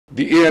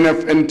the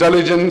ANF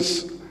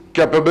intelligence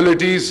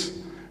capabilities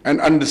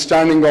and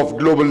understanding of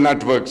global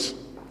networks.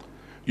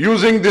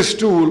 Using this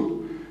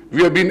tool,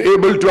 we have been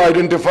able to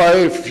identify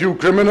a few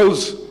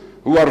criminals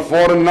who are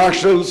foreign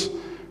nationals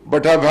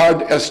but have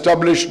had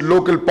established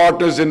local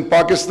partners in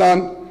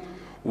Pakistan.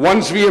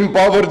 Once we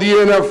empower the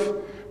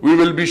ANF, we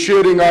will be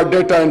sharing our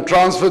data and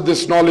transfer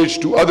this knowledge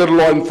to other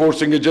law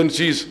enforcing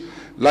agencies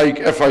like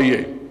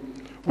FIA,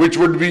 which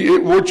would be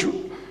able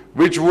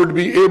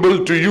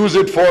to use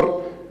it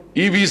for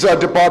e-visa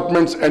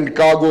departments and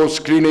cargo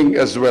screening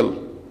as well.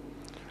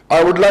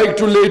 I would like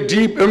to lay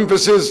deep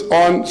emphasis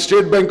on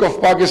State Bank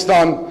of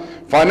Pakistan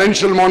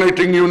Financial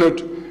Monitoring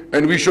Unit,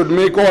 and we should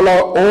make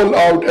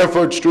all-out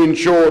efforts to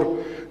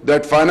ensure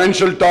that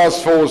Financial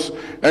Task Force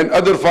and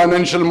other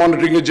financial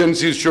monitoring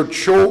agencies should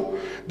show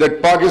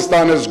that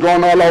Pakistan has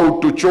gone all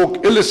out to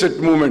choke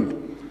illicit movement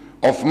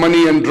of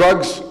money and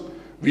drugs.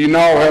 We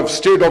now have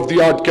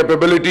state-of-the-art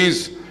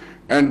capabilities,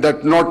 and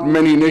that not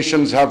many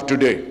nations have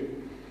today.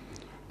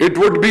 It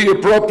would be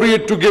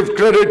appropriate to give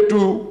credit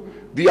to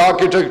the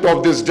architect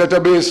of this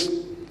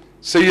database,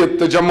 Sayyid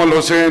Tajammul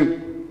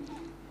Hussain,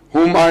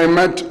 whom I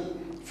met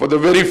for the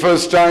very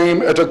first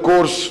time at a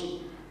course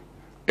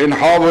in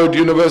Harvard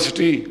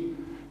University.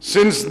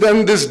 Since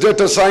then, this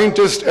data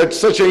scientist at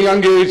such a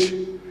young age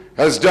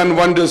has done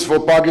wonders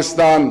for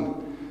Pakistan.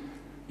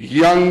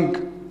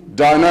 Young,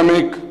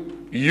 dynamic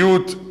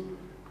youth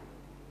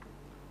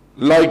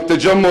like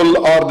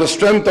Tajammul are the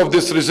strength of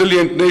this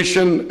resilient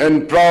nation,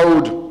 and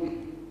proud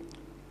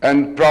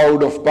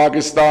of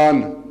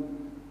Pakistan.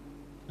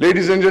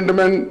 Ladies and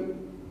gentlemen,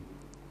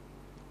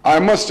 I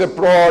must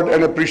applaud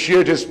and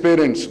appreciate his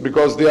parents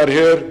because they are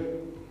here,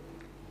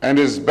 and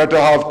his better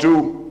half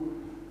too.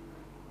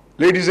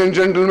 Ladies and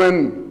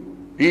gentlemen,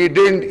 he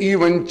didn't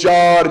even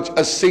charge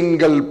a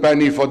single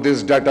penny for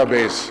this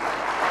database.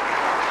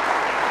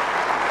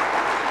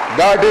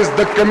 That is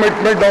the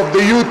commitment of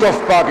the youth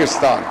of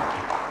Pakistan.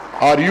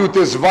 Our youth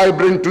is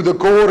vibrant to the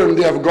core, and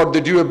they have got the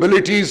due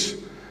abilities,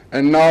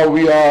 and now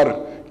we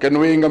are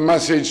conveying a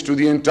message to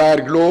the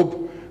entire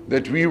globe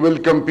that we will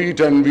compete,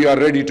 and we are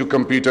ready to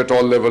compete at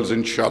all levels,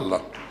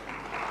 inshallah.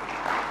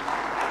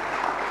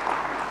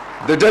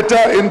 The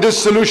data in this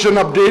solution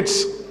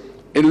updates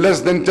in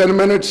less than 10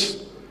 minutes.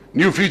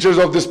 New features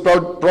of this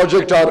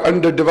project are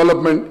under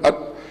development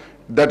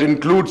that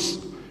includes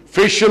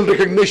facial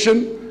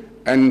recognition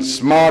and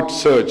smart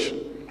search.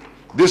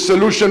 This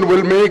solution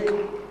will make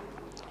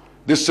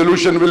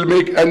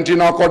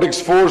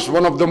anti-narcotics force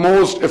one of the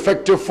most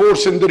effective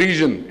force in the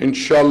region,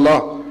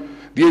 inshallah.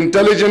 The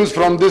intelligence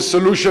from this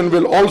solution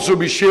will also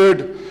be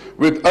shared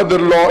with other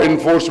law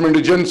enforcement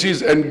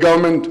agencies and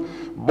government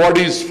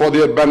bodies for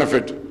their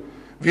benefit.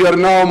 We are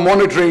now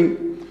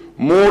monitoring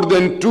more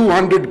than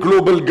 200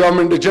 global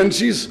government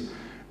agencies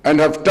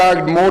and have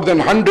tagged more than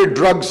 100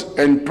 drugs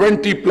and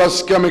 20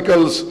 plus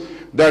chemicals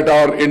that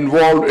are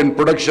involved in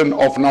production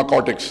of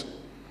narcotics.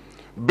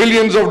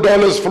 Billions of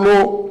dollars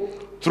flow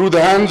through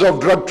the hands of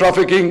drug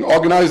trafficking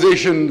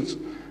organizations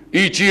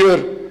each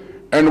year,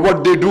 and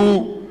what they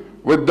do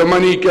with the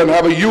money can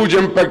have a huge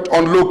impact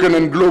on local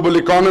and global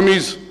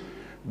economies.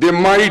 They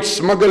might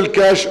smuggle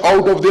cash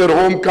out of their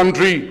home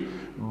country,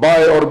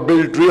 buy or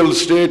build real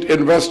estate,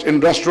 invest in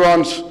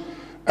restaurants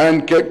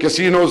and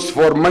casinos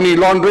for money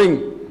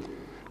laundering.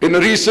 In a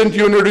recent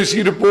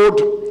UNODC report,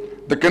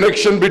 the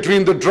connection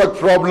between the drug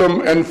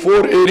problem and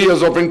 4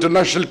 areas of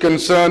international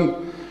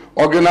concern,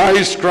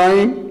 organized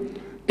crime,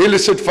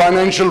 illicit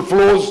financial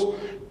flows,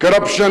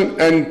 corruption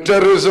and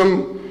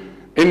terrorism,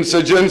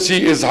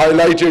 insurgency is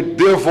highlighted.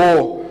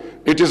 Therefore,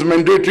 it is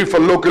mandatory for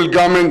local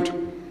government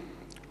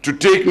to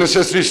take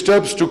necessary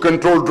steps to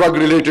control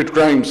drug-related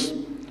crimes.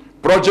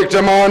 Project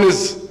Aman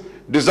is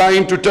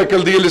designed to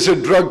tackle the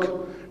illicit drug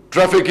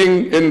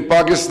trafficking in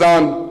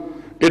Pakistan.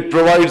 It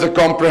provides a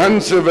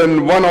comprehensive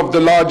and one of the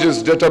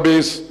largest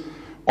database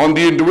on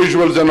the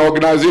individuals and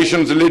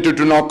organizations related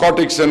to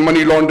narcotics and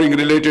money laundering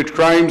related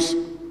crimes.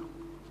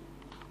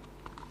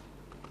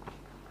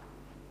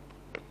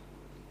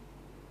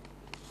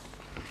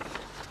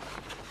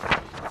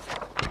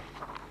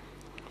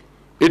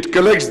 It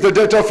collects the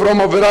data from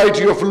a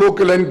variety of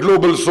local and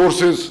global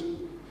sources.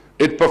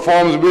 It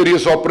performs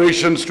various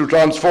operations to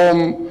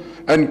transform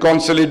and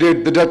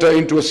consolidate the data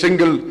into a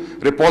single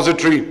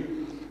repository.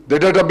 The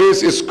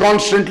database is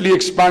constantly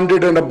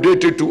expanded and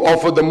updated to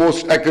offer the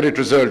most accurate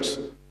results.